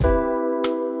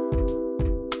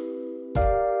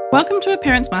Welcome to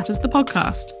Appearance Matters, the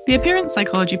podcast, the appearance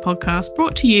psychology podcast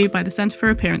brought to you by the Centre for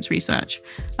Appearance Research,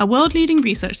 a world-leading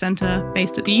research centre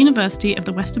based at the University of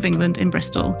the West of England in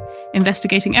Bristol,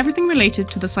 investigating everything related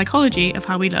to the psychology of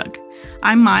how we look.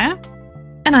 I'm Maya.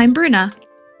 And I'm Bruna.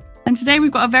 And today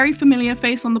we've got a very familiar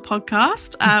face on the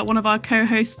podcast. One of our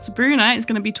co-hosts, Bruna, is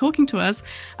going to be talking to us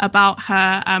about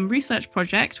her research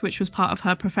project, which was part of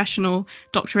her professional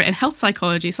doctorate in health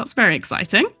psychology. So that's very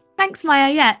exciting. Thanks,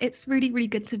 Maya. Yeah, it's really, really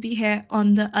good to be here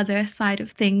on the other side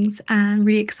of things and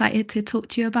really excited to talk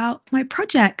to you about my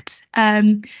project.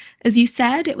 As you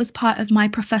said, it was part of my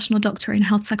professional doctorate in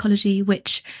health psychology,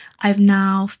 which I've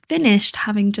now finished,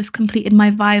 having just completed my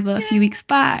Viva a few weeks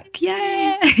back.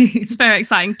 Yay! It's very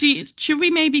exciting. Should we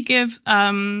maybe give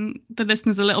the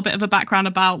listeners a little bit of a background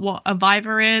about what a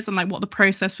Viva is and like what the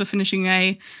process for finishing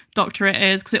a doctorate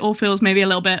is? Because it all feels maybe a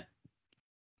little bit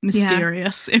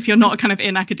mysterious if you're not kind of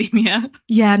in academia.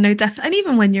 Yeah, no, definitely. And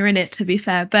even when you're in it, to be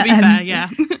fair. But yeah.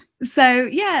 So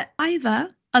yeah, Viva,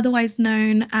 otherwise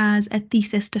known as a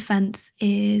thesis defense,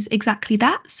 is exactly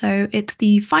that. So it's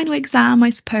the final exam, I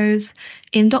suppose,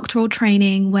 in doctoral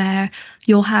training where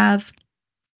you'll have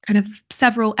kind of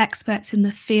several experts in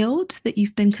the field that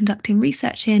you've been conducting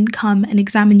research in come and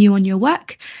examine you on your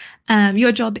work.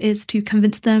 Your job is to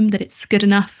convince them that it's good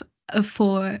enough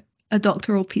for a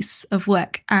doctoral piece of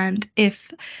work, and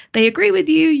if they agree with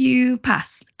you, you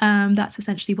pass. That's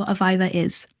essentially what a Viva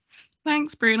is.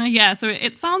 Thanks, Bruna. Yeah, so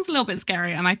it sounds a little bit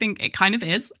scary, and I think it kind of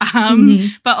is.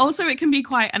 But also it can be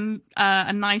quite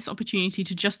a nice opportunity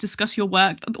to just discuss your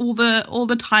work, all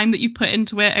the time that you put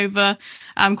into it over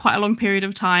quite a long period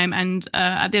of time. And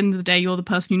at the end of the day, you're the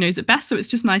person who knows it best. So it's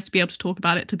just nice to be able to talk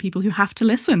about it to people who have to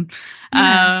listen,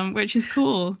 which is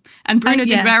cool. And Bruna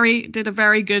did a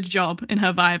very good job in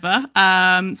her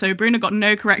Viva. So Bruna got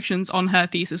no corrections on her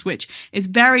thesis, which is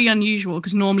very unusual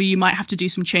because normally you might have to do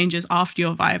some changes after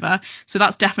your Viva. So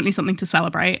that's definitely something to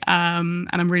celebrate. And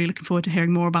I'm really looking forward to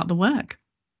hearing more about the work.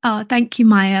 Oh, thank you,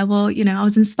 Maya. Well, I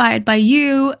was inspired by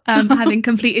you having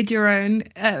completed your own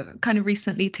kind of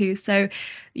recently too. So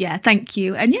yeah, thank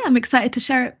you. And yeah, I'm excited to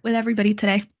share it with everybody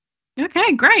today.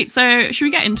 Okay, great. So should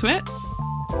we get into it?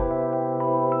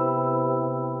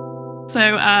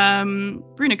 So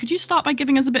Bruna, could you start by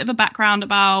giving us a bit of a background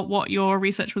about what your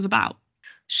research was about?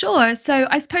 Sure. So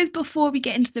I suppose before we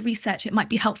get into the research, it might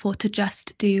be helpful to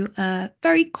just do a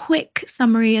very quick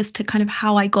summary as to kind of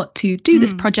how I got to do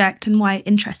this project and why it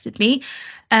interested me.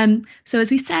 So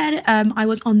as we said, I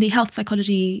was on the health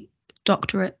psychology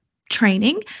doctorate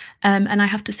training, and I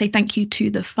have to say thank you to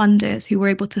the funders who were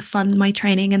able to fund my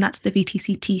training, and that's the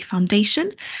VTCT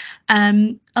Foundation,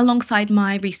 alongside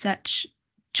my research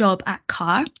job at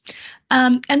CAR.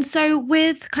 And so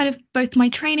with kind of both my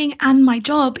training and my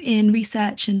job in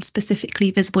research, and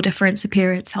specifically visible difference,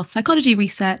 appearance, health psychology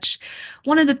research,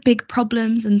 one of the big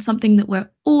problems and something that we're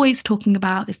always talking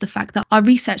about is the fact that our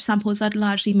research samples are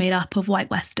largely made up of white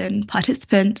Western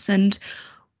participants. And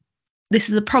this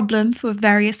is a problem for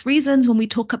various reasons. When we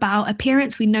talk about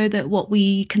appearance, we know that what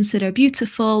we consider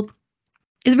beautiful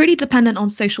is really dependent on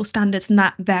social standards, and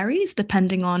that varies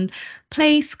depending on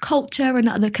place, culture, and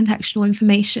other contextual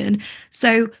information.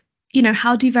 So,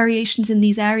 how do variations in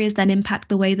these areas then impact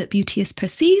the way that beauty is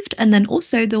perceived, and then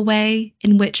also the way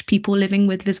in which people living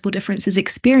with visible differences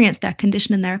experience their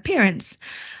condition and their appearance?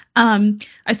 I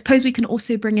suppose we can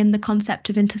also bring in the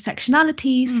concept of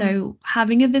intersectionality, so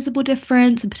having a visible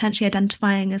difference and potentially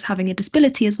identifying as having a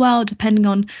disability as well, depending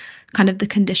on kind of the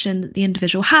condition that the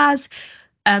individual has.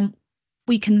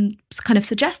 We can kind of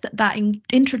suggest that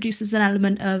introduces an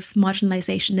element of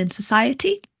marginalization in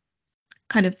society,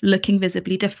 kind of looking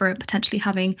visibly different, potentially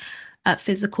having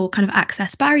physical kind of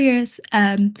access barriers.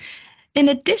 In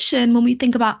addition, when we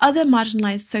think about other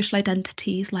marginalized social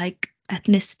identities like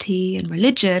ethnicity and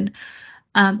religion,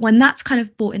 when that's kind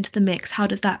of brought into the mix, how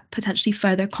does that potentially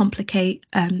further complicate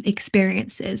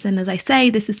experiences? And as I say,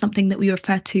 this is something that we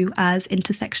refer to as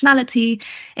intersectionality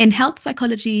in health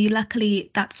psychology. Luckily,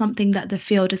 that's something that the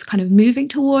field is kind of moving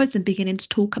towards and beginning to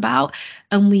talk about.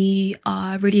 And we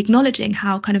are really acknowledging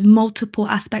how kind of multiple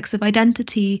aspects of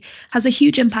identity has a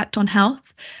huge impact on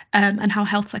health, and how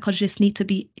health psychologists need to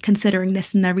be considering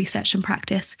this in their research and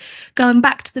practice. Going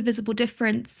back to the visible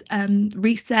difference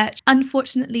research,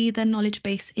 unfortunately, the knowledge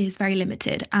base is very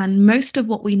limited, and most of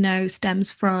what we know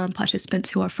stems from participants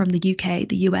who are from the UK,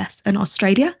 the US, and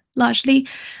Australia largely.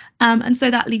 And so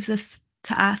that leaves us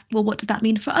to ask, well, what does that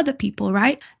mean for other people,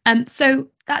 right? So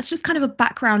that's just kind of a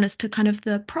background as to kind of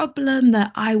the problem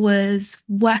that I was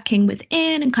working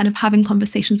within and kind of having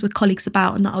conversations with colleagues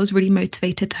about, and that I was really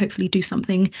motivated to hopefully do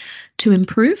something to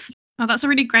improve. Oh, that's a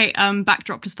really great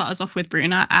backdrop to start us off with,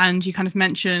 Bruna. And you kind of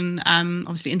mention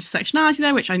obviously intersectionality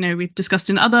there, which I know we've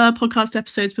discussed in other podcast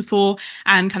episodes before,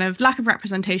 and kind of lack of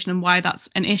representation and why that's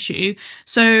an issue.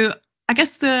 So I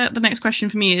guess the next question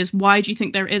for me is, why do you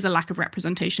think there is a lack of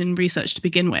representation in research to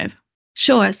begin with?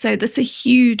 Sure. So that's a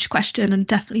huge question and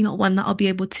definitely not one that I'll be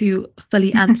able to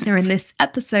fully answer in this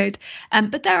episode.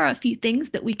 But there are a few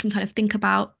things that we can kind of think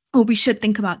about, or we should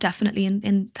think about definitely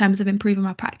in terms of improving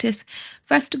our practice.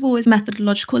 First of all is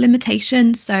methodological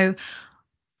limitations. So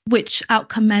which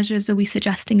outcome measures are we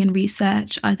suggesting in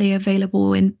research? Are they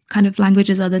available in kind of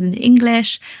languages other than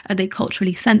English? Are they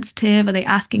culturally sensitive? Are they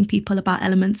asking people about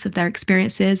elements of their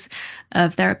experiences,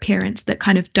 of their appearance that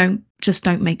kind of don't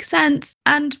make sense?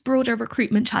 And broader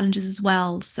recruitment challenges as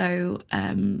well. So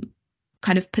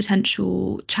kind of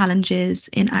potential challenges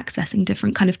in accessing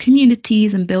different kind of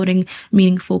communities and building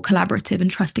meaningful, collaborative and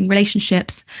trusting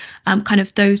relationships. Kind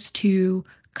of those two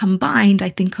combined, I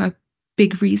think, are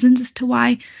big reasons as to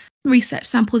why research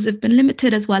samples have been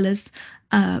limited, as well as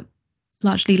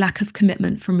largely lack of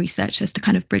commitment from researchers to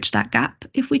kind of bridge that gap,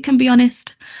 if we can be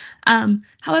honest.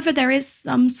 However, there is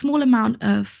some small amount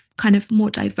of kind of more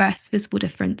diverse visible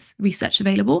difference research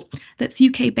available that's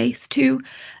UK based too.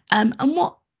 And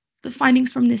what the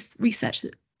findings from this research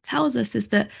tells us is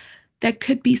that there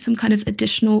could be some kind of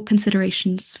additional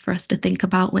considerations for us to think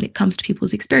about when it comes to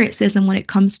people's experiences and when it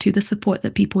comes to the support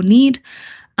that people need.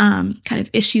 Kind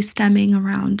of issues stemming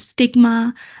around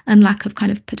stigma and lack of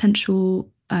kind of potential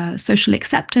social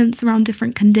acceptance around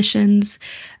different conditions,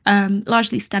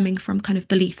 largely stemming from kind of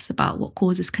beliefs about what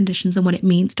causes conditions and what it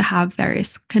means to have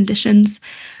various conditions.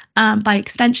 By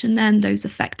extension, then, those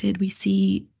affected, we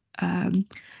see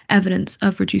evidence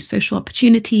of reduced social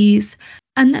opportunities,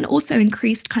 and then also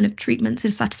increased kind of treatment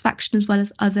dissatisfaction, as well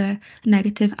as other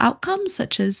negative outcomes,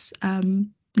 such as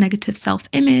negative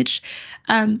self-image.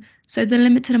 So the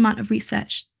limited amount of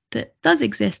research that does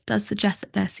exist does suggest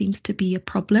that there seems to be a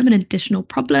problem, an additional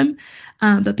problem.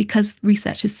 But because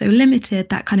research is so limited,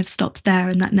 that kind of stops there,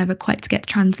 and that never quite gets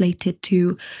translated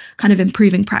to kind of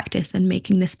improving practice and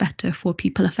making this better for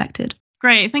people affected.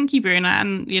 Great, thank you, Bruna.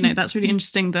 And that's really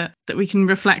interesting that we can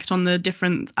reflect on the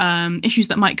different issues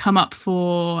that might come up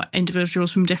for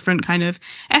individuals from different kind of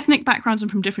ethnic backgrounds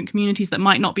and from different communities that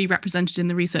might not be represented in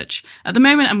the research at the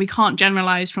moment. And we can't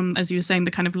generalize from, as you were saying, the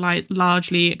kind of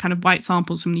largely kind of white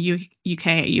samples from the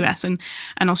UK, US, and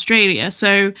Australia.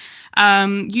 So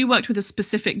you worked with a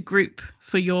specific group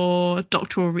for your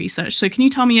doctoral research. So can you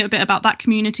tell me a bit about that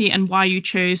community and why you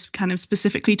chose kind of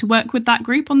specifically to work with that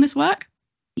group on this work?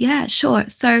 Yeah, sure.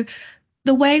 So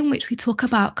the way in which we talk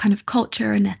about kind of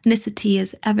culture and ethnicity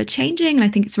is ever changing. And I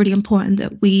think it's really important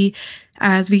that we,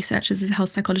 as researchers, as health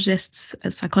psychologists,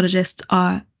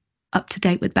 are up to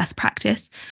date with best practice.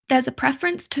 There's a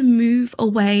preference to move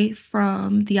away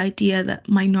from the idea that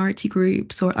minority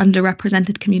groups or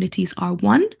underrepresented communities are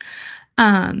one.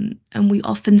 And we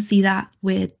often see that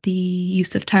with the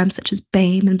use of terms such as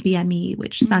BAME and BME,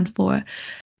 which stand for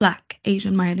Black,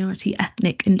 Asian, minority,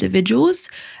 ethnic individuals.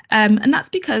 And that's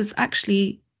because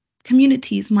actually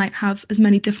communities might have as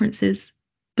many differences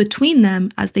between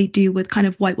them as they do with kind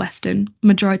of white Western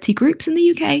majority groups in the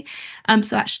UK.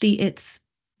 So actually it's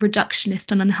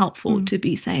reductionist and unhelpful to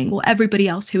be saying, well, everybody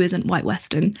else who isn't white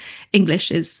Western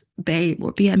English is BAME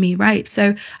or BME, right?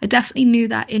 So I definitely knew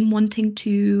that in wanting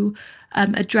to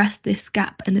address this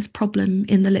gap and this problem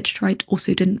in the literature, I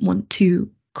also didn't want to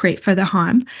create further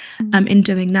harm in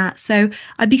doing that. So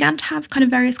I began to have kind of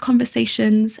various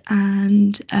conversations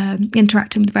and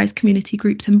interacting with various community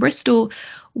groups in Bristol.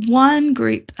 One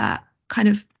group that kind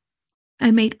of I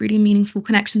made really meaningful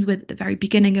connections with at the very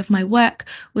beginning of my work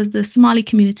was the Somali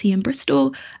community in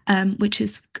Bristol, which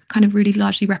is kind of really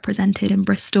largely represented in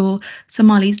Bristol.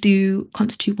 Somalis do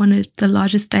constitute one of the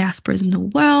largest diasporas in the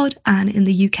world, and in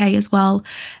the UK as well.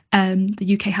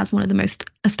 The UK has one of the most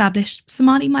established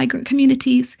Somali migrant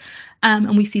communities,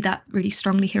 and we see that really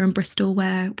strongly here in Bristol,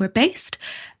 where we're based.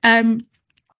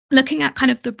 Looking at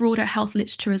kind of the broader health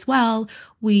literature as well,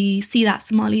 we see that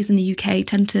Somalis in the UK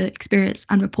tend to experience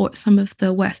and report some of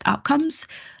the worst outcomes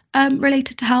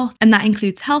related to health. And that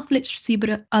includes health literacy,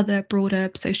 but other broader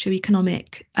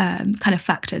socioeconomic kind of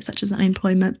factors such as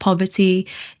unemployment, poverty,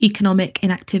 economic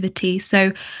inactivity.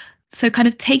 So kind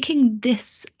of taking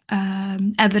this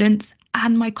evidence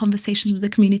and my conversations with the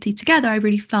community together, I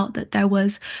really felt that there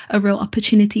was a real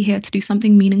opportunity here to do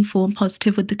something meaningful and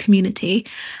positive with the community.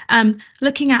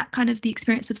 Looking at kind of the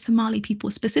experience of Somali people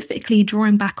specifically,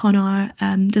 drawing back on our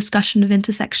discussion of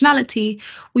intersectionality,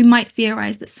 we might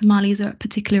theorize that Somalis are at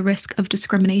particular risk of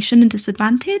discrimination and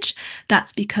disadvantage.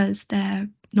 That's because they're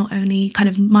not only kind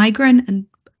of migrant and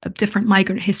different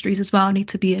migrant histories as well need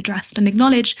to be addressed and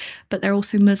acknowledged, but they're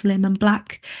also Muslim and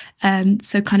Black.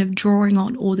 So kind of drawing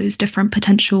on all those different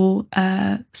potential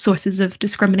sources of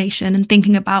discrimination and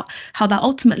thinking about how that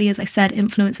ultimately, as I said,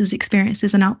 influences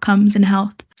experiences and outcomes in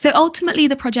health. So ultimately,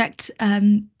 the project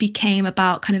became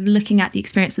about kind of looking at the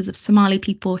experiences of Somali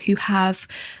people who have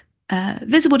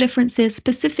visible differences,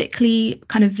 specifically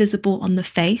kind of visible on the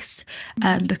face,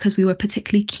 because we were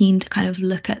particularly keen to kind of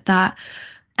look at that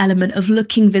element of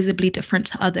looking visibly different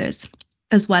to others,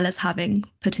 as well as having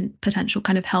potential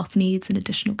kind of health needs and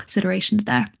additional considerations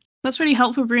there. That's really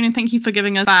helpful, Bruna. Thank you for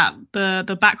giving us that,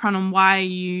 the background on why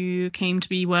you came to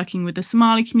be working with the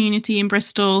Somali community in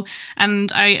Bristol.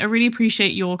 And I really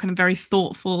appreciate your kind of very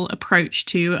thoughtful approach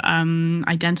to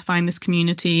identifying this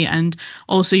community, and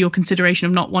also your consideration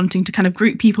of not wanting to kind of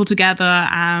group people together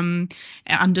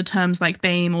under terms like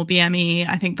BAME or BME.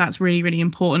 I think that's really, really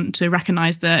important to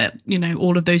recognize that, you know,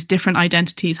 all of those different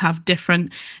identities have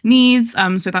different needs.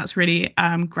 So that's really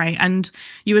great. And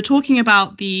you were talking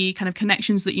about the kind of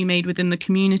connections that you made within the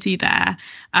community there.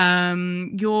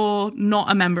 You're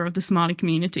not a member of the Somali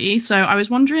community, so I was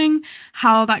wondering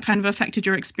how that kind of affected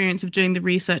your experience of doing the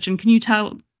research, and can you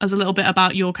tell us a little bit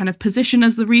about your kind of position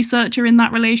as the researcher in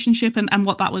that relationship and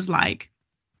what that was like?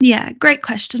 Yeah, great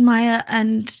question, Maya.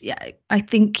 And yeah, I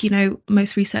think, you know,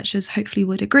 most researchers hopefully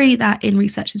would agree that in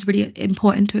research it's really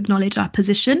important to acknowledge our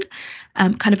position,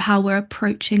 kind of how we're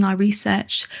approaching our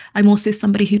research. I'm also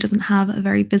somebody who doesn't have a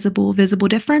very visible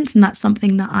difference, and that's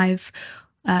something that I've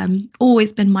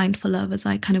always been mindful of as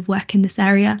I kind of work in this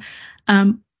area.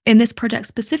 In this project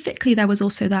specifically, there was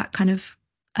also that kind of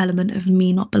element of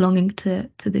me not belonging to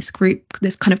this group,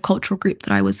 this kind of cultural group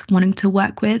that I was wanting to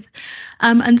work with.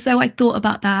 And so I thought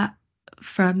about that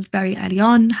from very early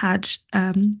on, had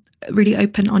really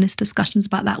open, honest discussions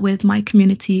about that with my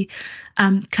community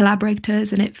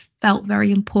collaborators, and it felt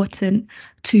very important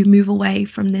to move away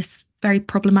from this very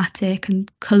problematic and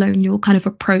colonial kind of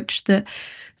approach that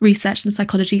research and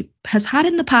psychology has had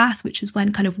in the past, which is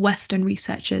when kind of Western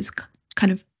researchers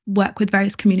kind of work with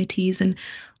various communities and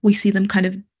we see them kind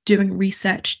of doing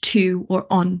research to or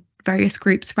on various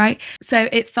groups, right? So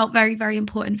it felt very, very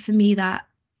important for me that,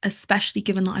 especially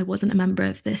given that I wasn't a member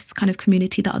of this kind of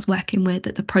community that I was working with,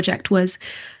 that the project was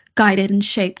guided and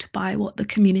shaped by what the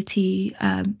community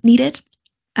needed.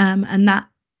 And that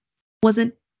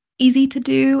wasn't easy to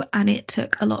do, and it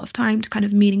took a lot of time to kind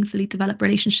of meaningfully develop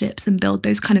relationships and build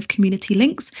those kind of community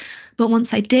links. But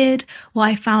once I did, what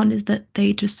I found is that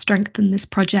they just strengthened this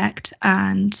project,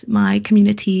 and my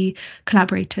community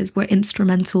collaborators were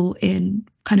instrumental in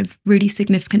kind of really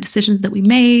significant decisions that we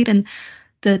made and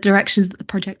the directions that the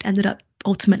project ended up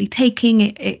ultimately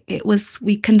taking.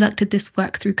 We conducted this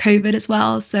work through COVID as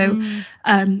well, so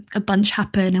a bunch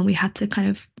happened and we had to kind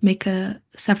of make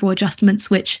several adjustments,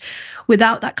 which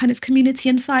without that kind of community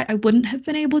insight I wouldn't have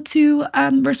been able to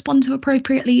respond to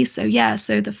appropriately. So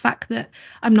the fact that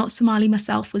I'm not Somali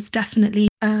myself was definitely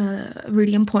a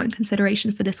really important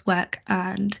consideration for this work,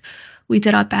 and we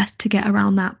did our best to get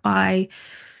around that by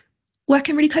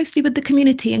working really closely with the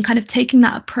community and kind of taking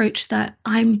that approach that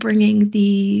I'm bringing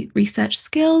the research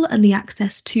skill and the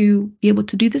access to be able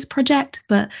to do this project,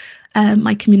 but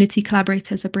my community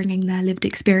collaborators are bringing their lived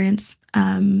experience,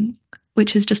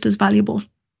 which is just as valuable.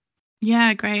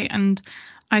 Yeah, great. And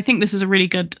I think this is a really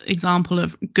good example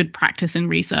of good practice in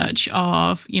research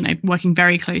of, you know, working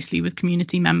very closely with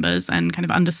community members and kind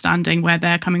of understanding where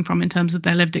they're coming from in terms of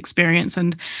their lived experience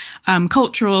and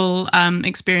cultural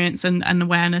experience and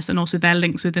awareness, and also their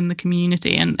links within the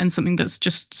community, and something that's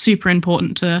just super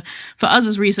important for us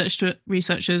as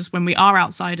researchers when we are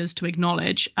outsiders to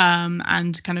acknowledge,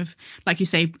 and kind of, like you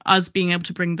say, us being able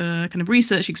to bring the kind of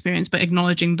research experience, but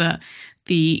acknowledging that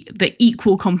the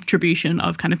equal contribution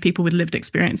of kind of people with lived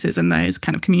experiences and those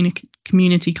kind of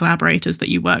community collaborators that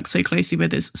you work so closely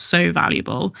with is so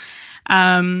valuable.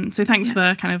 So thanks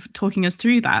for kind of talking us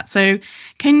through that. So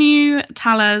can you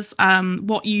tell us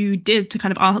what you did to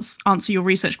kind of answer your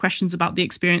research questions about the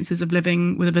experiences of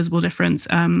living with a visible difference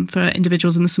for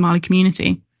individuals in the Somali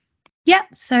community? Yeah,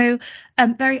 so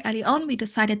very early on, we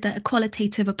decided that a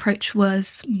qualitative approach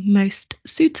was most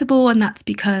suitable. And that's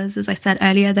because, as I said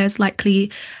earlier, there's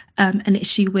likely an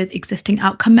issue with existing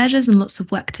outcome measures and lots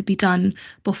of work to be done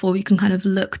before we can kind of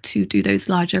look to do those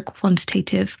larger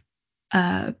quantitative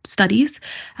studies.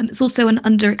 It's also an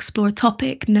underexplored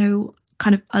topic. No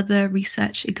kind of other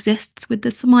research exists with the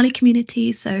Somali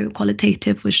community, so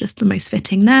qualitative was just the most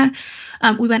fitting there.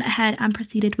 We went ahead and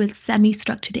proceeded with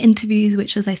semi-structured interviews,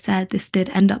 which, as I said, this did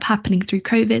end up happening through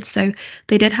COVID, so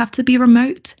they did have to be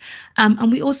remote.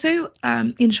 And we also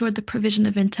ensured the provision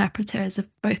of interpreters of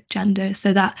both genders,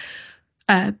 so that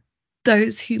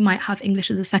those who might have English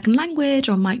as a second language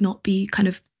or might not be kind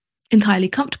of entirely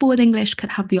comfortable with English could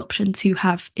have the option to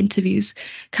have interviews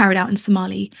carried out in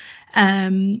Somali.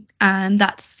 And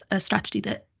that's a strategy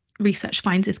that research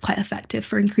finds is quite effective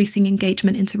for increasing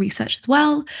engagement into research as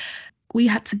well. We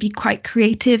had to be quite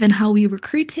creative in how we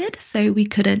recruited, so we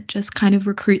couldn't just kind of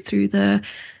recruit through the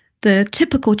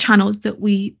typical channels that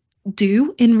we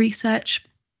do in research.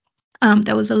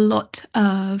 There was a lot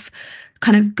of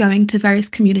kind of going to various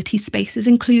community spaces,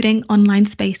 including online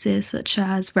spaces such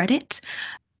as Reddit,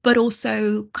 but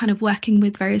also kind of working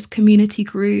with various community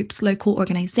groups, local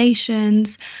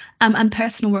organizations, and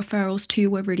personal referrals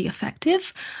too were really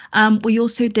effective. We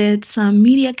also did some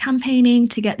media campaigning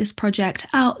to get this project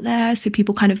out there so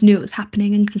people kind of knew it was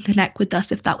happening and could connect with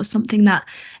us if that was something that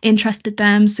interested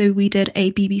them. So we did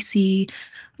a BBC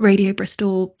Radio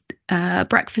Bristol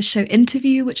breakfast show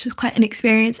interview, which was quite an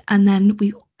experience. And then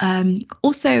we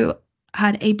also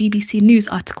had a BBC News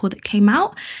article that came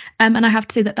out. And I have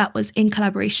to say that was in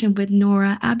collaboration with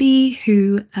Nora Abbey,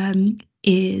 who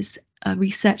is a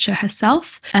researcher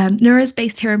herself. Noura is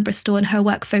based here in Bristol, and her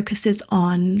work focuses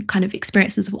on kind of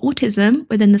experiences of autism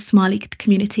within the Somali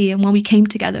community. And when we came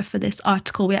together for this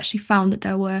article, we actually found that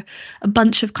there were a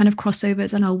bunch of kind of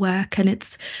crossovers in our work, and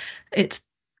it's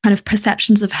kind of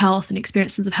perceptions of health and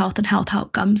experiences of health and health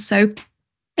outcomes. So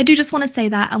I do just want to say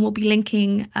that, and we'll be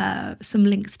linking some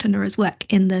links to Noura's work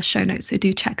in the show notes, so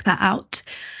do check that out.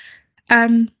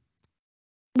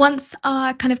 Once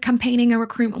our kind of campaigning and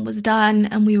recruitment was done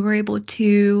and we were able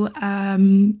to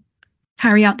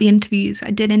carry out the interviews,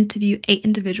 I did interview eight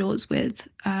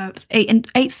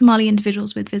Somali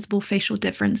individuals with visible facial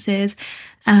differences,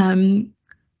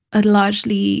 a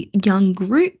largely young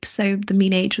group, so the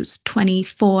mean age was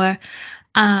 24,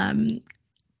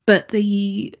 but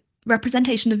the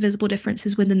representation of visible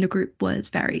differences within the group was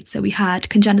varied. So we had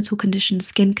congenital conditions,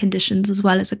 skin conditions, as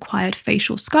well as acquired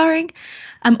facial scarring.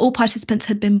 All participants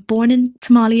had been born in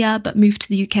Somalia but moved to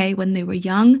the UK when they were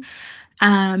young.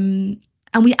 And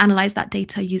we analysed that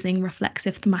data using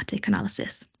reflexive thematic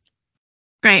analysis.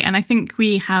 Great. And I think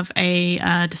we have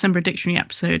a December Dictionary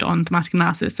episode on thematic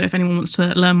analysis. So if anyone wants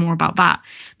to learn more about that,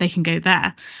 they can go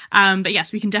there. But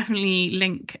yes, we can definitely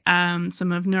link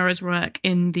some of Noura's work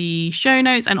in the show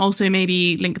notes, and also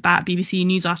maybe link that BBC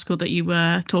News article that you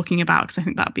were talking about, because I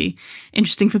think that'd be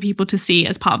interesting for people to see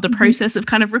as part of the process of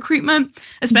kind of recruitment,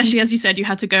 especially as you said, you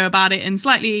had to go about it in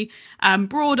slightly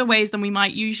broader ways than we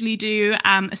might usually do,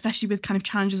 especially with kind of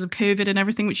challenges of COVID and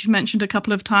everything, which you mentioned a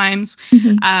couple of times.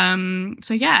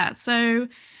 So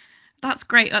that's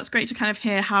great. That's great to kind of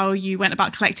hear how you went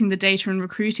about collecting the data and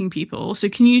recruiting people. So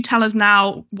can you tell us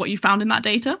now what you found in that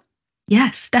data?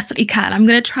 Yes, definitely can. I'm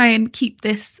going to try and keep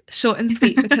this short and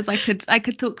sweet because I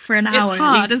could talk for an hour. It's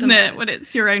hard, isn't it, when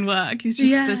it's your own work? It's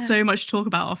just there's so much to talk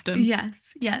about often. Yes.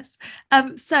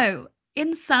 So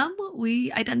in sum, we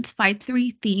identified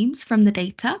 3 themes from the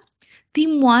data.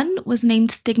 Theme 1 was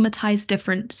named Stigmatized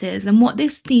Differences, and what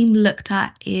this theme looked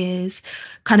at is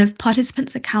kind of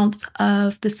participants' accounts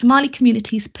of the Somali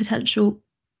community's potential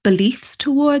beliefs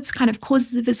towards kind of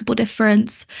causes of visible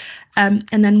difference, and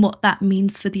then what that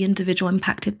means for the individual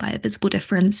impacted by a visible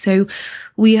difference. So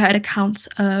we heard accounts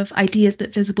of ideas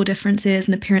that visible differences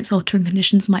and appearance-altering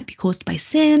conditions might be caused by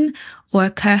sin or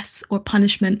a curse or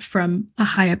punishment from a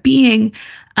higher being,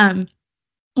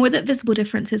 or that visible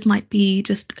differences might be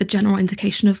just a general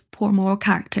indication of poor moral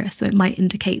character. So it might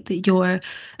indicate that you're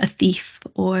a thief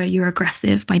or you're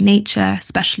aggressive by nature,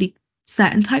 especially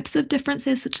certain types of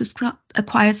differences such as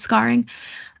acquired scarring.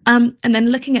 And then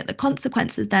looking at the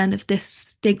consequences then of this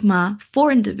stigma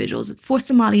for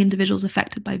Somali individuals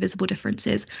affected by visible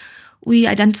differences, we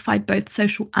identified both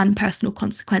social and personal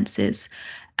consequences.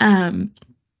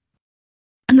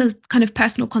 And those kind of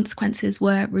personal consequences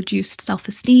were reduced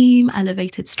self-esteem,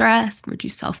 elevated stress,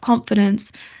 reduced self-confidence,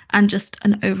 and just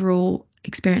an overall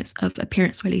experience of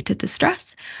appearance-related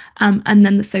distress. And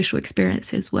then the social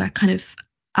experiences were kind of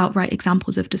outright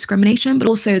examples of discrimination, but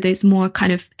also those more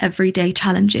kind of everyday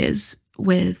challenges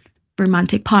with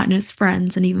romantic partners,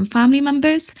 friends, and even family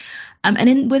members.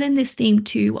 And within this theme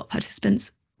too, what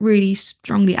participants really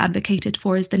strongly advocated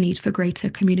for is the need for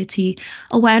greater community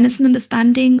awareness and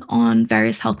understanding on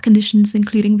various health conditions,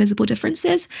 including visible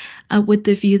differences, with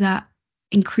the view that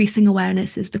increasing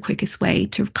awareness is the quickest way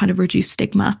to kind of reduce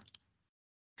stigma.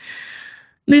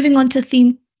 Moving on to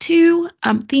theme 2.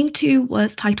 Theme 2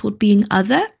 was titled Being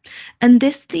Other, and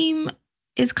this theme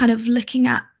is kind of looking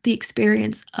at the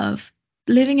experience of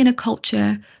living in a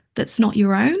culture that's not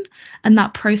your own, and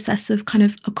that process of kind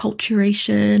of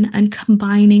acculturation and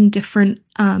combining different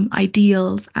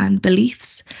ideals and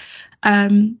beliefs.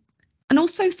 And and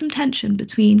also some tension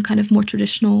between kind of more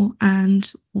traditional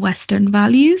and Western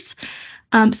values.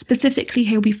 Specifically,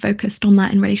 here we focused on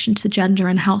that in relation to gender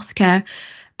and healthcare.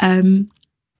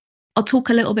 I'll talk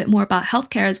a little bit more about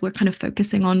healthcare as we're kind of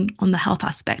focusing on the health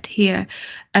aspect here.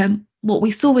 What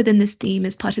we saw within this theme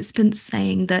is participants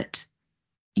saying that,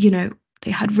 they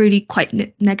had really quite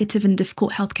negative and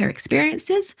difficult healthcare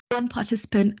experiences. One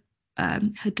participant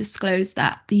had disclosed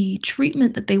that the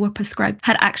treatment that they were prescribed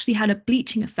had actually had a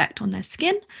bleaching effect on their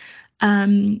skin.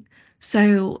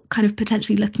 So kind of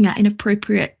potentially looking at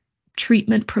inappropriate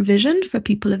treatment provision for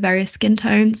people of various skin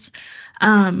tones.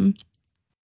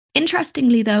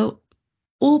 Interestingly, though,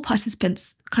 all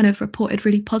participants kind of reported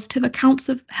really positive accounts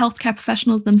of healthcare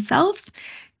professionals themselves,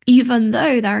 even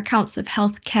though their accounts of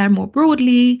healthcare more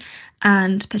broadly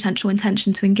and potential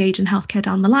intention to engage in healthcare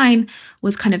down the line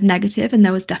was kind of negative, and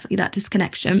there was definitely that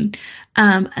disconnection.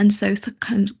 And so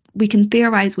kind of we can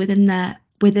theorize within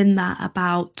that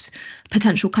about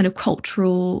potential kind of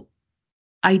cultural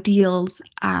ideals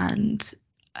and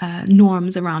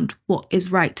norms around what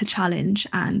is right to challenge,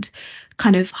 and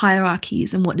kind of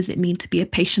hierarchies, and what does it mean to be a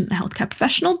patient and a healthcare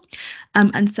professional.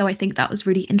 And so I think that was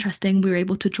really interesting. We were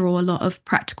able to draw a lot of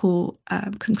practical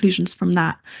conclusions from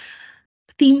that.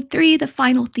 Theme 3, the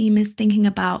final theme, is thinking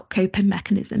about coping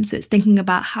mechanisms. So it's thinking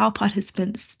about how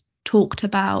participants talked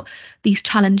about these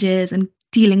challenges and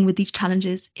dealing with these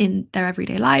challenges in their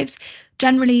everyday lives.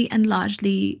 Generally and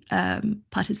largely,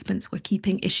 participants were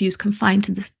keeping issues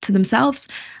confined to themselves,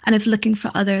 and if looking for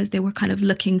others, they were kind of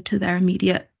looking to their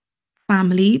immediate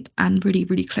family and really,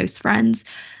 really close friends.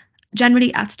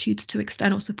 Generally, attitudes to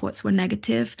external supports were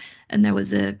negative, and there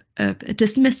was a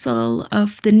dismissal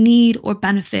of the need or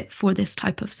benefit for this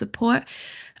type of support.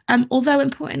 Although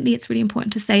importantly, it's really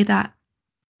important to say that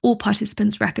all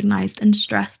participants recognized and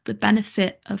stressed the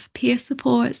benefit of peer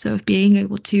support, so of being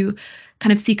able to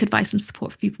kind of seek advice and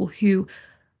support for people who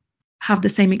have the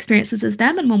same experiences as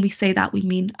them. And when we say that, we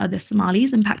mean other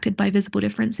Somalis impacted by visible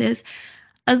differences,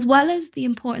 as well as the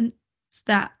importance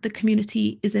that the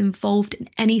community is involved in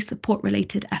any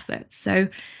support-related efforts. So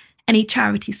any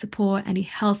charity support, any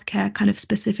healthcare kind of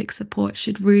specific support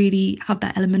should really have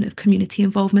that element of community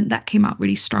involvement. That came out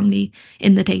really strongly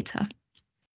in the data.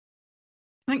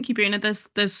 Thank you, Bruna.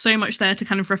 There's so much there to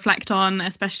kind of reflect on,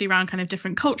 especially around kind of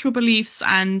different cultural beliefs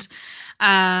and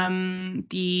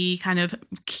the kind of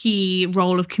key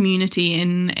role of community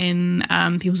in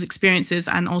people's experiences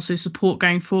and also support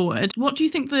going forward. What do you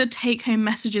think the take-home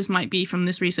messages might be from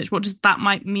this research? What does that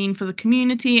might mean for the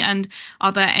community, and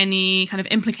are there any kind of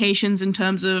implications in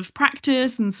terms of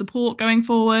practice and support going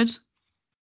forward?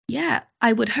 Yeah,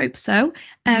 I would hope so.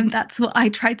 That's what I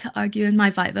tried to argue in my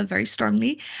Viva very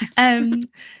strongly.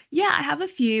 Yeah, I have a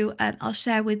few, and I'll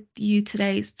share with you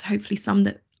today, hopefully some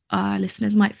that our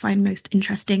listeners might find most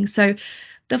interesting. So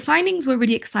the findings were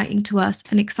really exciting to us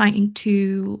and exciting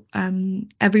to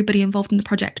everybody involved in the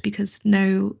project, because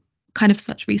no kind of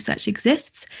such research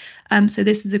exists. So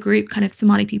this is a group, kind of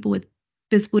Somali people with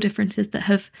visible differences that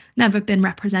have never been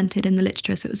represented in the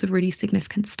literature, so it was a really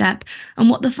significant step. And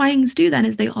what the findings do then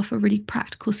is they offer really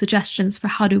practical suggestions for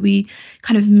how do we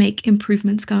kind of make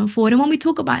improvements going forward. And when we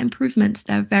talk about improvements,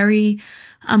 they're very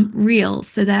real.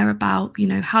 So they're about,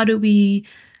 how do we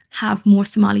have more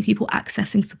Somali people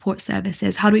accessing support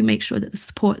services? How do we make sure that the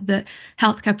support that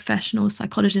healthcare professionals,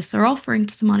 psychologists are offering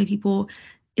to Somali people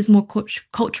is more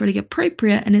culturally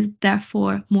appropriate and is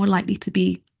therefore more likely to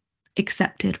be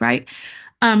accepted, right?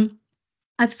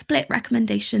 I've split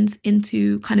recommendations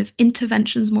into kind of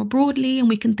interventions more broadly, and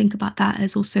we can think about that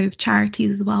as also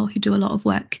charities as well, who do a lot of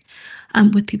work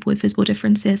with people with visible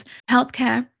differences.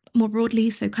 Healthcare more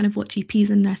broadly, so kind of what GPs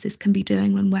and nurses can be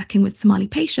doing when working with Somali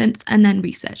patients, and then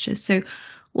researchers. So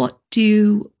what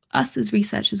do us as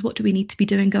researchers, what do we need to be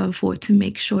doing going forward to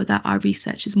make sure that our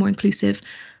research is more inclusive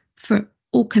for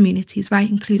all communities, right,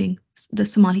 including the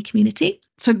Somali community?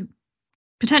 So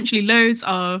potentially loads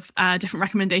of different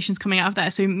recommendations coming out of there.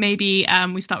 So maybe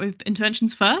we start with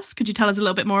interventions first. Could you tell us a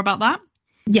little bit more about that?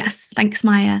 Yes, thanks,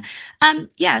 Maya.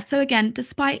 So again,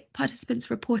 despite participants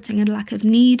reporting a lack of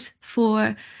need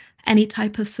for any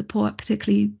type of support,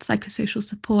 particularly psychosocial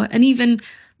support, and even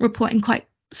reporting quite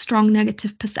strong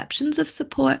negative perceptions of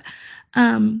support,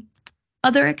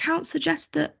 other accounts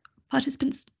suggest that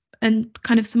participants and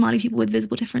kind of Somali people with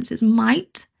visible differences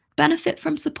might benefit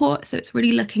from support. So it's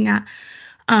really looking at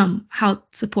how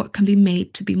support can be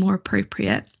made to be more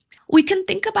appropriate. We can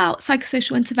think about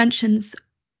psychosocial interventions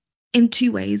in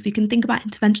two ways. We can think about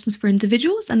interventions for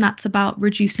individuals, and that's about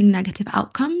reducing negative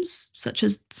outcomes, such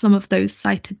as some of those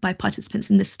cited by participants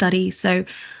in this study. So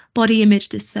body image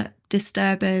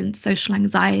disturbance, social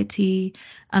anxiety,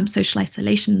 social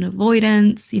isolation and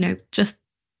avoidance, just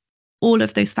all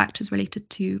of those factors related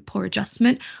to poor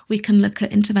adjustment. We can look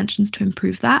at interventions to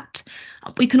improve that.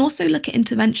 We can also look at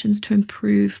interventions to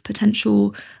improve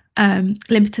potential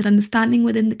limited understanding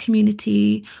within the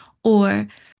community, or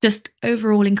just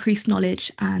overall increased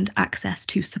knowledge and access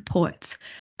to support.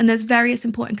 And there's various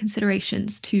important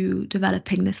considerations to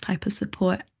developing this type of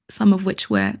support, some of which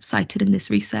were cited in this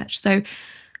research. So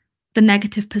the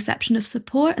negative perception of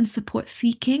support and support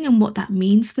seeking and what that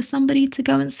means for somebody to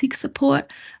go and seek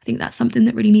support. I think that's something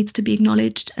that really needs to be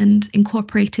acknowledged and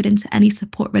incorporated into any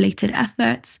support related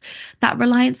efforts. That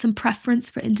reliance and preference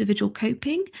for individual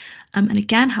coping. And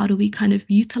again, how do we kind of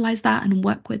utilize that and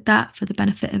work with that for the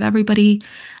benefit of everybody?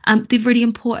 The really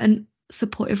important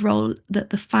supportive role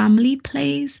that the family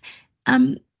plays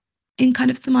in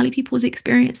kind of Somali people's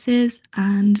experiences,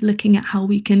 and looking at how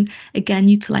we can again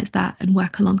utilize that and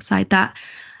work alongside that,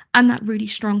 and that really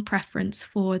strong preference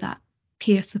for that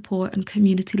peer support and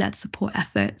community-led support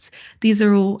efforts. These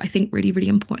are all, I think, really, really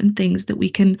important things that we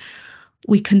can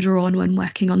draw on when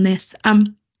working on this.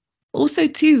 Also,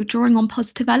 too, drawing on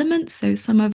positive elements. So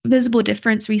some of visible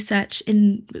difference research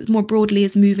in more broadly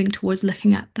is moving towards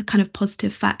looking at the kind of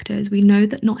positive factors. We know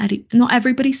that not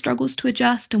everybody struggles to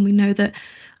adjust, and we know that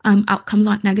outcomes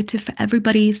aren't negative for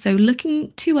everybody. So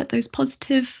looking too at those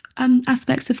positive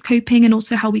aspects of coping, and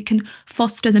also how we can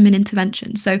foster them in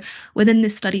intervention. So within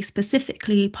this study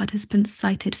specifically, participants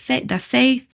cited their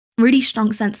faith, really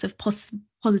strong sense of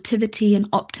positivity and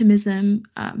optimism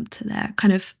to their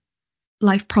kind of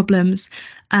life problems,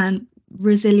 and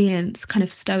resilience, kind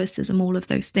of stoicism, all of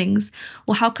those things.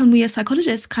 Well, how can we as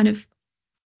psychologists kind of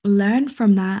learn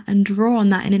from that and draw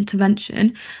on that in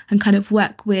intervention, and kind of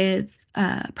work with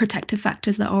protective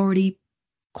factors that are already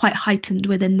quite heightened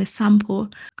within this sample?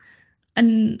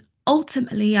 And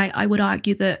ultimately, I would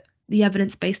argue that the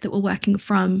evidence base that we're working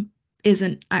from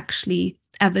isn't actually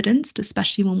evidenced,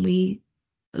 especially when we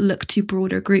look to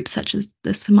broader groups such as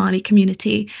the Somali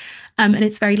community. And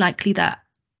it's very likely that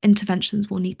interventions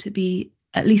will need to be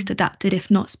at least adapted, if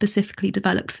not specifically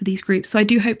developed for these groups. So I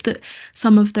do hope that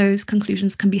some of those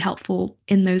conclusions can be helpful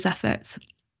in those efforts.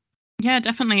 Yeah,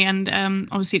 definitely. And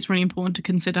obviously it's really important to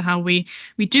consider how we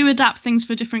do adapt things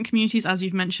for different communities, as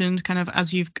you've mentioned, kind of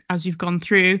as you've gone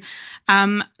through.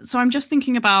 So I'm just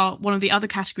thinking about one of the other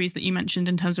categories that you mentioned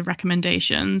in terms of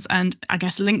recommendations, and I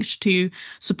guess linked to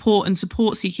support and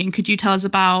support seeking. Could you tell us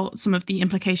about some of the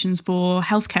implications for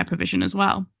healthcare provision as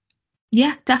well?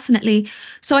 Yeah, definitely.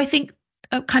 So I think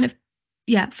for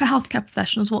healthcare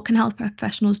professionals, what can healthcare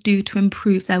professionals do to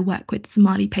improve their work with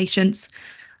Somali patients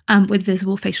with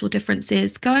visible facial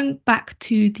differences? Going back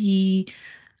to the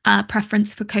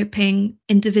preference for coping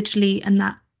individually, and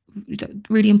that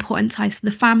really important ties to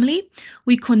the family,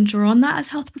 we can draw on that as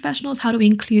health professionals. How do we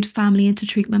include family into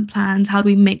treatment plans? How do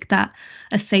we make that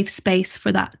a safe space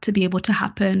for that to be able to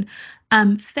happen?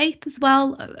 Faith as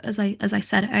well, as I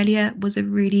said earlier, was a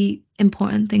really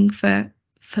important thing for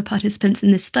participants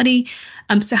in this study.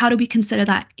 So how do we consider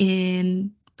that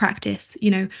in practice?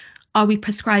 Are we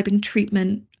prescribing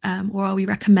treatment or are we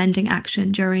recommending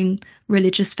action during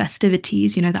religious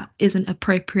festivities? That isn't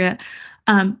appropriate.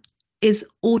 Is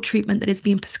all treatment that is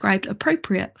being prescribed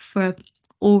appropriate for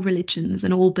all religions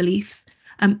and all beliefs?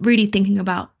 Really thinking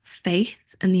about faith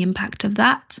and the impact of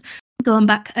that. Going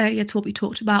back earlier to what we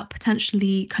talked about,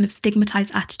 potentially kind of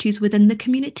stigmatized attitudes within the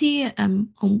community.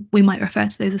 Or we might refer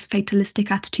to those as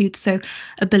fatalistic attitudes. So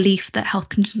a belief that health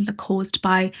conditions are caused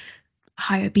by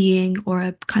higher being or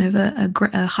a kind of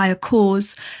a higher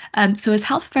cause. So as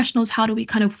health professionals, how do we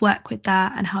kind of work with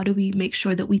that, and how do we make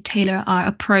sure that we tailor our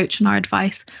approach and our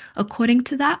advice according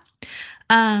to that?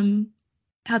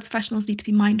 Health professionals need to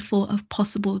be mindful of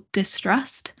possible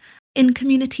distrust in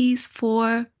communities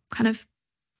for kind of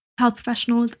health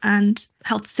professionals and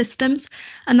health systems,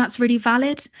 and that's really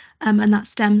valid, and that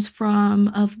stems from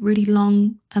a really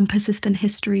long and persistent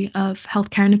history of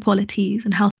healthcare inequalities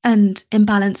and health and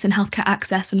imbalance in healthcare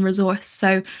access and resource.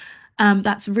 So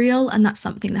that's real, and that's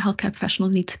something that healthcare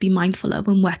professionals need to be mindful of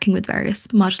when working with various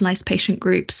marginalized patient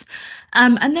groups.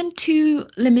 And then to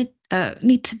limit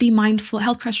need to be mindful,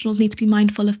 health professionals need to be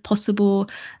mindful of possible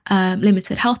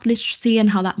limited health literacy and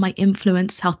how that might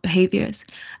influence health behaviors,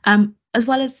 as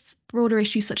well as broader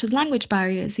issues such as language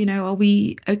barriers. Are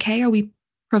we okay? Are we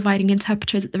providing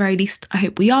interpreters at the very least? I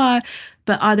hope we are,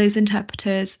 but are those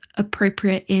interpreters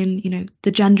appropriate in,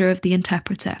 the gender of the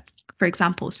interpreter, for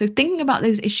example? So thinking about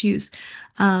those issues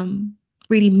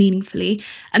really meaningfully.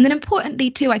 And then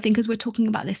importantly too, I think as we're talking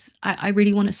about this, I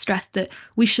really want to stress that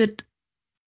we should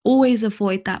always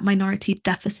avoid that minority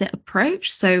deficit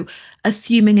approach. So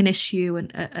assuming an issue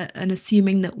and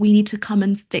assuming that we need to come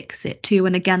and fix it too.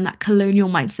 And again, that colonial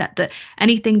mindset that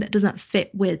anything that doesn't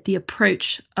fit with the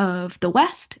approach of the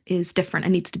West is different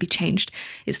and needs to be changed.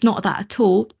 It's not that at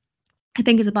all. I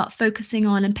think it's about focusing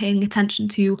on and paying attention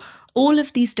to all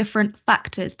of these different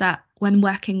factors that when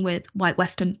working with white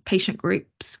Western patient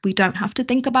groups, we don't have to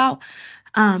think about.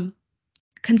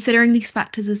 Considering these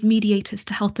factors as mediators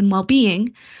to health and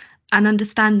well-being, and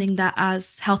understanding that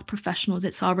as health professionals,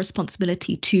 it's our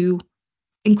responsibility to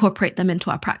incorporate them into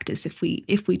our practice if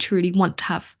we truly want to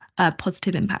have a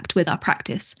positive impact with our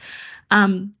practice.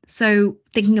 So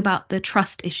thinking about the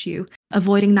trust issue,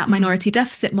 avoiding that minority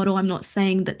deficit model, I'm not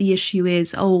saying that the issue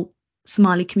is,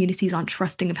 Somali communities aren't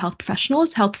trusting of health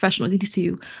professionals. Health professionals need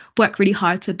to work really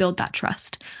hard to build that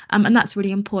trust. And that's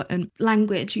really important.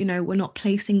 Language, we're not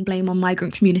placing blame on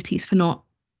migrant communities for not,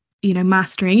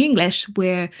 mastering English.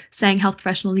 We're saying health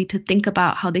professionals need to think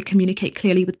about how they communicate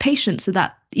clearly with patients so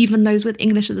that even those with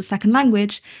English as a second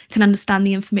language can understand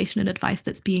the information and advice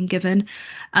that's being given.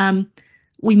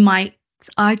 We might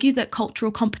argue that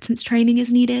cultural competence training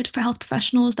is needed for health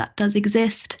professionals. That does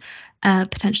exist,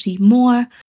 potentially more.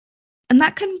 And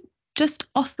that can just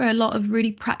offer a lot of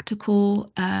really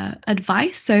practical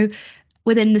advice. So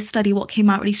within this study, what came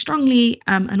out really strongly,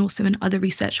 and also in other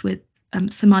research with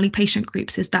Somali patient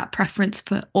groups, is that preference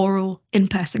for oral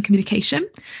in-person communication,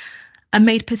 and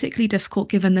made particularly difficult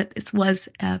given that this was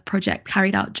a project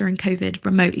carried out during COVID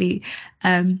remotely.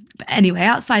 But anyway,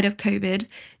 outside of COVID,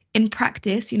 in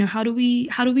practice, how do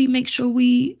we make sure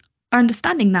we are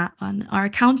understanding that and are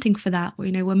accounting for that?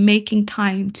 We're making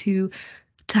time to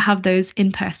have those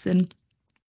in-person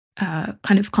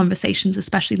kind of conversations,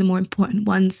 especially the more important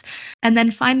ones. And then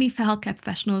finally, for healthcare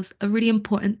professionals, a really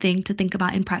important thing to think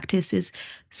about in practice is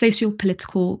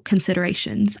socio-political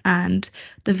considerations and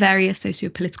the various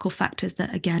socio-political factors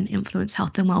that, again, influence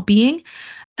health and well-being.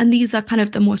 And these are kind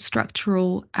of the more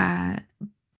structural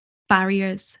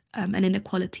barriers and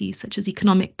inequalities, such as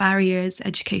economic barriers,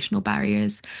 educational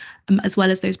barriers, as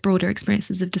well as those broader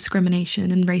experiences of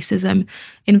discrimination and racism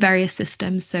in various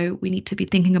systems. So we need to be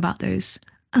thinking about those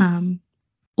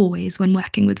always when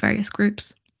working with various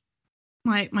groups.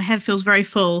 My head feels very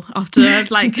full after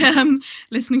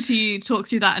listening to you talk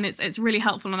through that, and it's really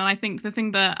helpful. And I think the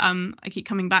thing that I keep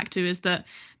coming back to is that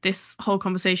this whole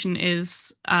conversation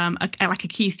is a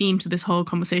key theme to this whole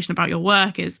conversation about your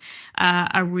work is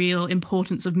a real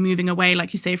importance of moving away,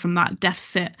 like you say, from that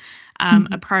deficit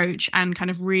approach and kind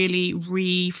of really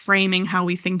reframing how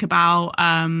we think about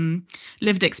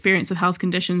lived experience of health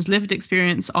conditions, lived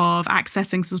experience of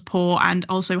accessing support, and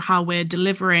also how we're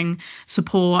delivering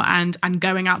support and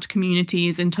going out to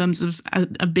communities in terms of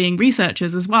being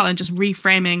researchers as well, and just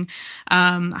reframing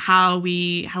how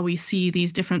we see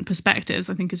these different perspectives,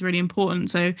 I think is really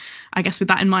important. So I guess with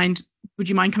that in mind, would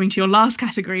you mind coming to your last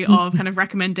category of kind of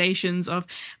recommendations of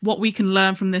what we can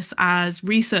learn from this as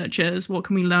researchers? What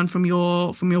can we learn from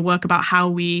your work about how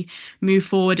we move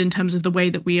forward in terms of the way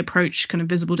that we approach kind of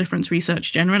visible difference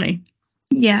research generally?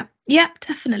 Yeah,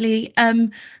 definitely.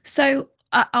 So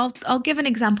I'll give an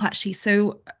example actually.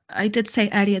 So I did say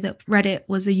earlier that Reddit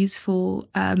was a useful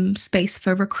space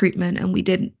for recruitment, and we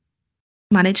did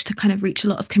manage to kind of reach a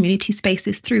lot of community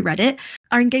spaces through Reddit.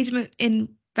 Our engagement in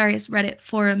various Reddit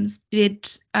forums did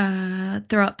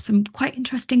throw up some quite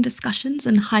interesting discussions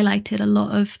and highlighted a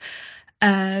lot of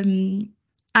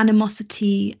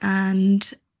animosity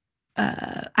and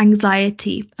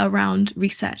anxiety around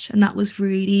research, and that was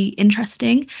really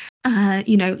interesting.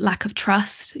 Lack of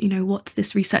trust, what's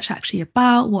this research actually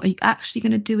about? What are you actually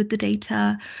going to do with the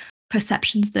data?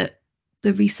 Perceptions that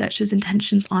the researchers'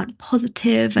 intentions aren't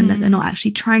positive and that they're not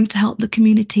actually trying to help the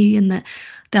community, and that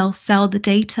they'll sell the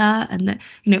data, and that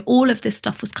all of this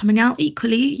stuff was coming out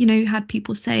equally. You had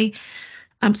people say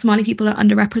Somali people are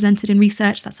underrepresented in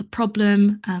research, that's a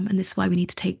problem, and this is why we need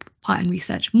to take part in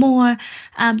research more.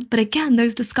 But again,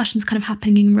 those discussions kind of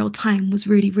happening in real time was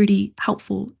really, really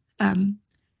helpful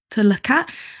to look at.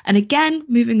 And again,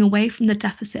 moving away from the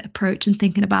deficit approach and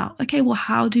thinking about, okay, well,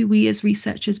 how do we as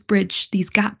researchers bridge these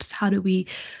gaps? How do we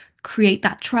create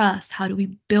that trust? How do we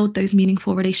build those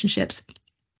meaningful relationships?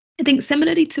 I think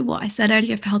similarly to what I said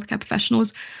earlier for healthcare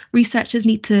professionals, researchers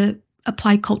need to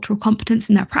apply cultural competence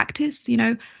in their practice.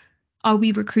 Are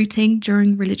we recruiting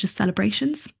during religious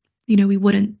celebrations? We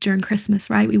wouldn't during Christmas,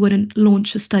 right? We wouldn't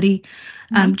launch a study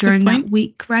during that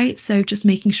week, right? So just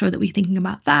making sure that we're thinking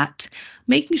about that,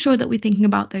 making sure that we're thinking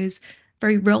about those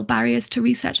very real barriers to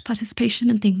research participation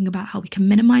and thinking about how we can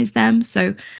minimize them.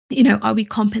 So, are we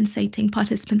compensating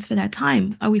participants for their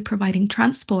time? Are we providing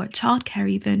transport, childcare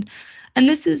even? And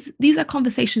these are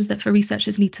conversations that for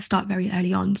researchers need to start very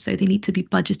early on. So they need to be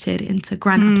budgeted into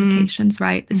grant applications,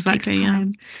 right? This exactly, takes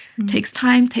time, takes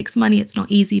time, takes money. It's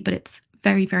not easy, but it's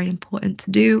very, very important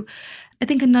to do. I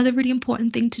think another really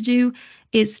important thing to do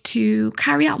is to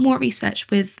carry out more research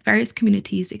with various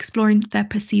communities, exploring their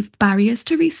perceived barriers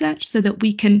to research so that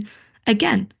we can,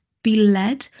 again, be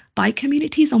led by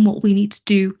communities on what we need to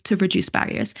do to reduce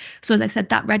barriers. So as I said,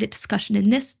 that Reddit discussion in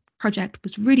this project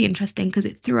was really interesting because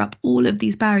it threw up all of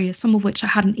these barriers, some of which I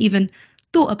hadn't even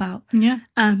thought about. Yeah.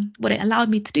 What it allowed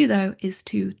me to do, though, is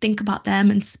to think about them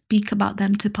and speak about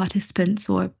them to participants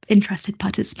or interested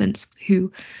participants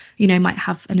who, might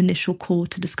have an initial call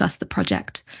to discuss the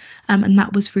project. And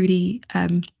that was really,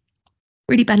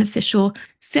 really beneficial.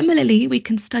 Similarly, we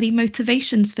can study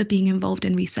motivations for being involved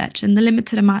in research and the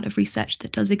limited amount of research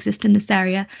that does exist in this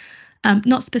area.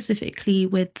 Not specifically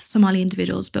with Somali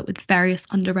individuals, but with various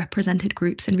underrepresented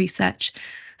groups in research,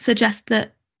 suggest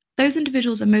that those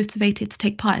individuals are motivated to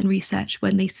take part in research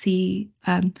when they see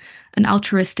an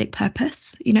altruistic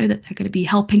purpose, that they're going to be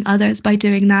helping others by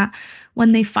doing that,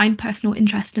 when they find personal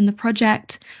interest in the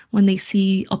project, when they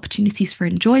see opportunities for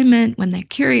enjoyment, when they're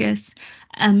curious,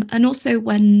 and also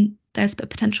when there's a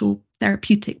potential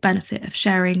therapeutic benefit of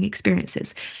sharing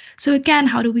experiences. So again,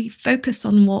 how do we focus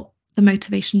on what the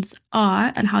motivations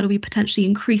are and how do we potentially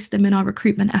increase them in our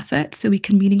recruitment efforts so we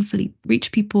can meaningfully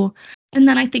reach people? And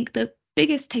then I think the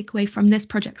biggest takeaway from this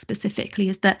project specifically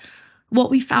is that what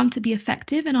we found to be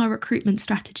effective in our recruitment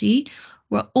strategy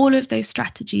were all of those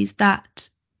strategies that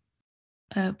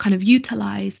kind of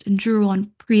utilized and drew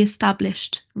on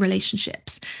pre-established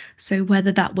relationships. So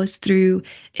whether that was through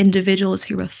individuals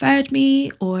who referred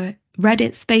me or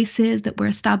Reddit spaces that were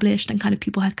established and kind of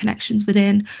people had connections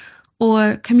within,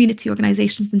 or community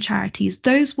organizations and charities,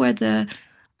 those were the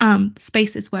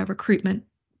spaces where recruitment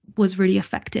was really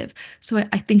effective. So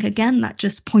I think, again, that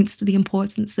just points to the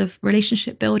importance of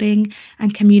relationship building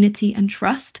and community and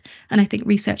trust. And I think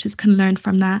researchers can learn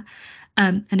from that.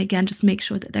 And again, just make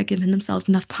sure that they're giving themselves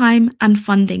enough time and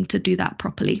funding to do that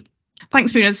properly.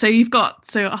 Thanks, Puna. So you've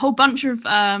got a whole bunch of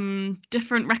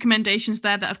different recommendations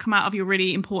there that have come out of your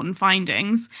really important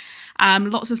findings.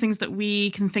 Lots of things that we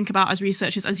can think about as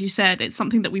researchers. As you said, it's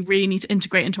something that we really need to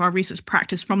integrate into our research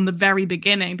practice from the very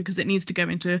beginning because it needs to go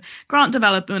into grant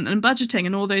development and budgeting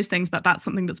and all those things. But that's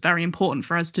something that's very important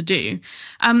for us to do.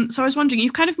 So I was wondering,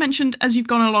 you've kind of mentioned as you've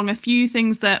gone along a few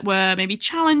things that were maybe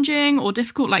challenging or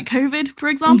difficult, like COVID, for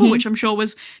example, which I'm sure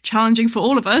was challenging for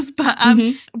all of us. But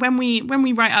when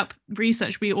we write up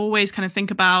research, we always kind of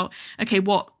think about, okay,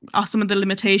 what are some of the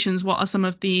limitations? What are some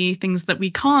of the things that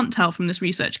we can't tell from this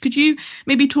research? Could you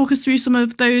maybe talk us through some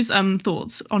of those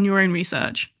thoughts on your own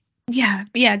research? Yeah,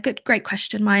 great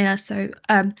question, Maya. So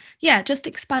just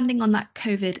expanding on that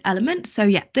COVID element. So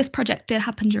this project did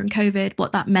happen during COVID.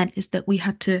 What that meant is that we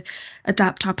had to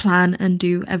adapt our plan and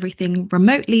do everything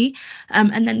remotely.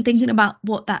 And then thinking about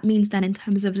what that means then in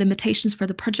terms of limitations for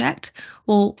the project.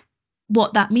 Well,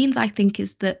 what that means, I think,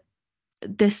 is that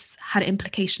this had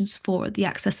implications for the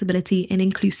accessibility and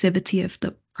inclusivity of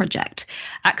the project.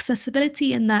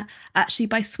 Accessibility in that actually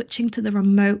by switching to the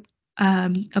remote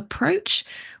approach,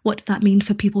 what does that mean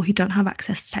for people who don't have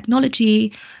access to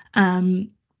technology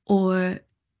or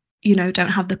don't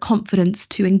have the confidence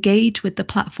to engage with the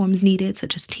platforms needed,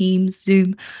 such as Teams,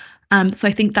 Zoom? So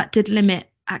I think that did limit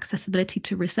accessibility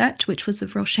to research, which was a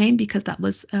real shame because that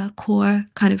was a core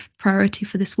kind of priority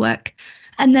for this work.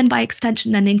 And then by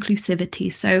extension, then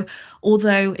inclusivity. So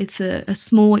although it's a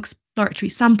small exploratory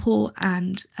sample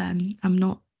and I'm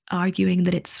not arguing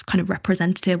that it's kind of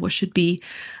representative or should be,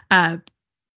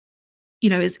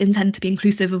 is intended to be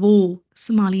inclusive of all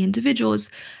Somali individuals,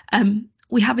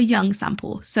 we have a young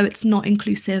sample. So it's not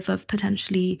inclusive of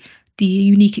potentially the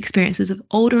unique experiences of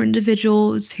older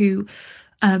individuals who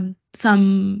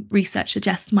some research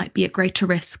suggests might be at greater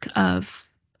risk of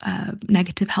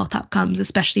negative health outcomes,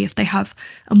 especially if they have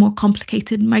a more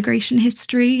complicated migration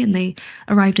history and they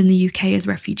arrived in the UK as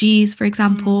refugees, for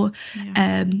example.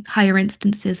 Higher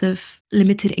instances of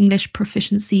limited English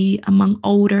proficiency among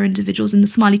older individuals in the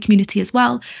Somali community as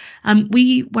well.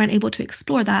 We weren't able to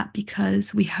explore that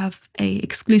because we have a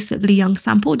exclusively young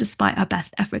sample despite our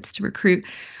best efforts to recruit.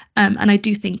 And I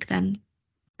do think then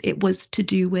it was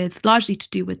largely to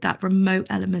do with that remote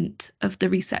element of the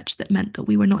research that meant that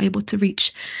we were not able to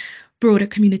reach broader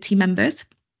community members.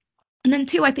 And then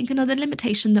two, I think another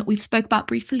limitation that we've spoke about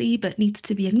briefly but needs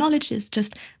to be acknowledged is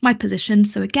just my position.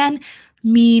 So again,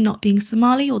 me not being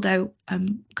Somali, although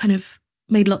kind of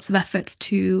made lots of efforts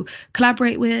to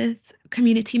collaborate with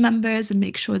community members and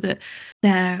make sure that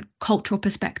their cultural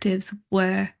perspectives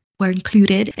were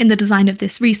included in the design of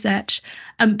this research.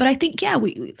 But I think,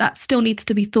 that still needs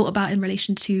to be thought about in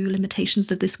relation to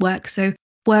limitations of this work. So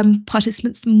were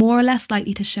participants more or less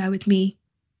likely to share with me,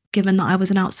 given that I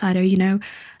was an outsider,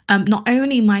 not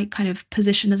only my kind of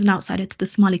position as an outsider to the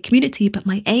Somali community, but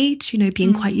my age,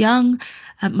 being quite young,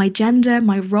 my gender,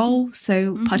 my role.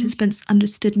 So participants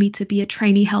understood me to be a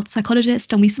trainee health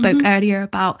psychologist. And we spoke earlier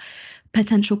about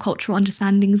potential cultural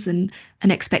understandings and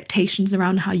expectations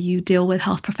around how you deal with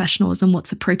health professionals and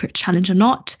what's appropriate challenge or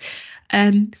not.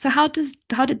 So how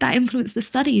did that influence the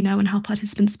study, and how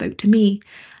participants spoke to me?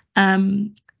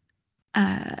 And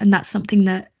that's something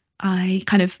that I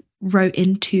kind of wrote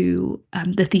into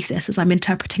the thesis as I'm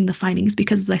interpreting the findings,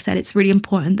 because, as I said, it's really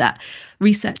important that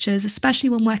researchers, especially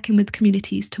when working with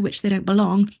communities to which they don't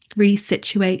belong, really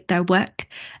situate their work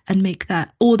and make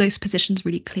that all those positions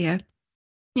really clear.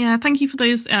 Yeah, thank you for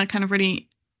those kind of really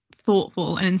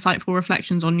thoughtful and insightful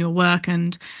reflections on your work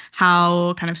and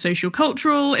how kind of social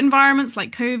cultural environments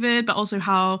like COVID, but also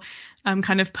how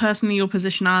kind of personally your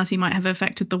positionality might have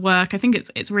affected the work. I think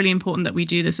it's really important that we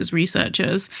do this as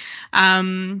researchers.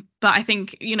 But I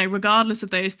think, regardless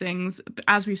of those things,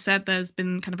 as we've said, there's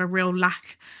been kind of a real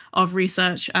lack of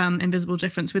research in visible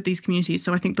difference with these communities.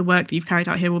 So I think the work that you've carried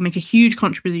out here will make a huge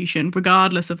contribution,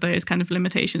 regardless of those kind of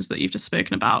limitations that you've just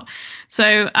spoken about.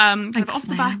 So kind of off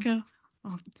the back of...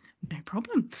 Oh, no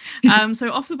problem.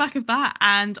 So off the back of that,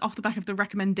 and off the back of the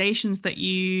recommendations that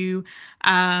you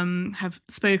have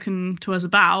spoken to us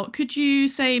about, could you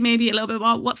say maybe a little bit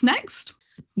about what's next?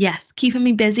 Yes, keeping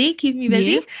me busy.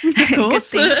 Yeah, of course.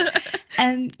 So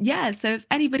if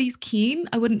anybody's keen,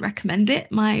 I wouldn't recommend it.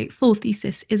 My full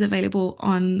thesis is available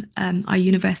on our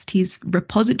university's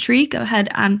repository. Go ahead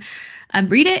and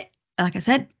read it. Like I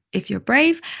said, if you're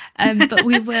brave, but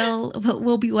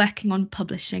we'll be working on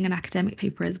publishing an academic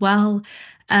paper as well,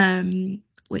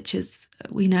 which is,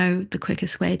 we know, the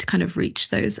quickest way to kind of reach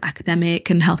those academic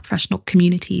and health professional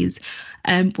communities.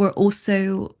 We're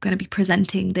also going to be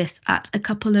presenting this at a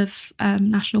couple of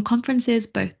national conferences,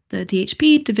 both the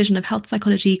DHB Division of Health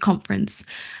Psychology conference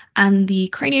and the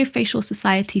Craniofacial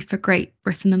Society for Great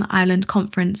Britain and Ireland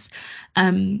conference,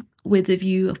 with the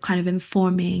view of kind of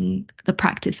informing the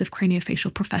practice of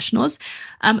craniofacial professionals,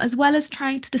 as well as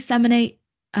trying to disseminate,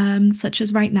 such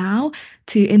as right now,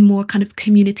 in more kind of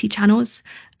community channels,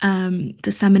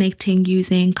 disseminating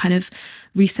using kind of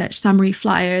research summary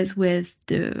flyers with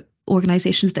the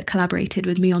organizations that collaborated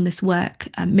with me on this work,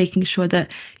 making sure that,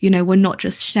 we're not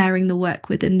just sharing the work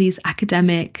within these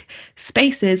academic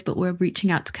spaces, but we're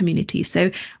reaching out to communities.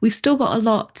 So we've still got a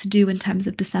lot to do in terms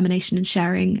of dissemination and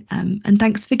sharing. And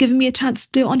thanks for giving me a chance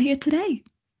to do it on here today.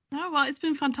 Oh, well, it's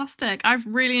been fantastic. I've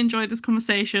really enjoyed this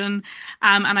conversation,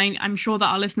 and I'm sure that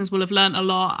our listeners will have learned a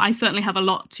lot. I certainly have a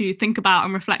lot to think about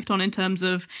and reflect on in terms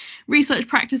of research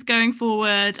practice going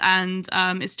forward, and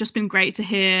it's just been great to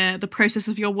hear the process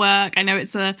of your work. I know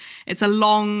it's a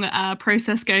long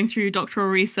process going through doctoral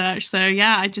research, so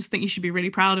yeah, I just think you should be really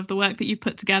proud of the work that you've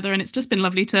put together, and it's just been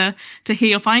lovely to hear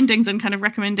your findings and kind of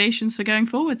recommendations for going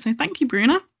forward. So thank you,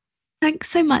 Bruna.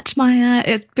 Thanks so much, Maya.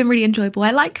 It's been really enjoyable.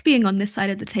 I like being on this side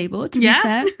of the table, to be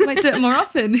fair. I might do it more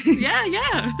often.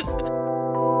 Yeah.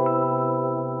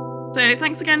 So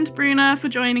thanks again to Bruna for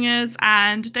joining us,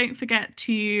 and don't forget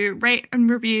to rate and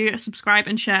review, subscribe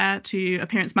and share to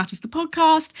Appearance Matters, the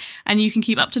podcast, and you can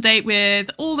keep up to date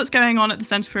with all that's going on at the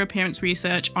Centre for Appearance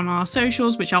Research on our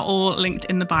socials, which are all linked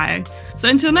in the bio. So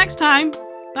until next time,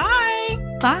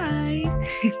 bye! Bye!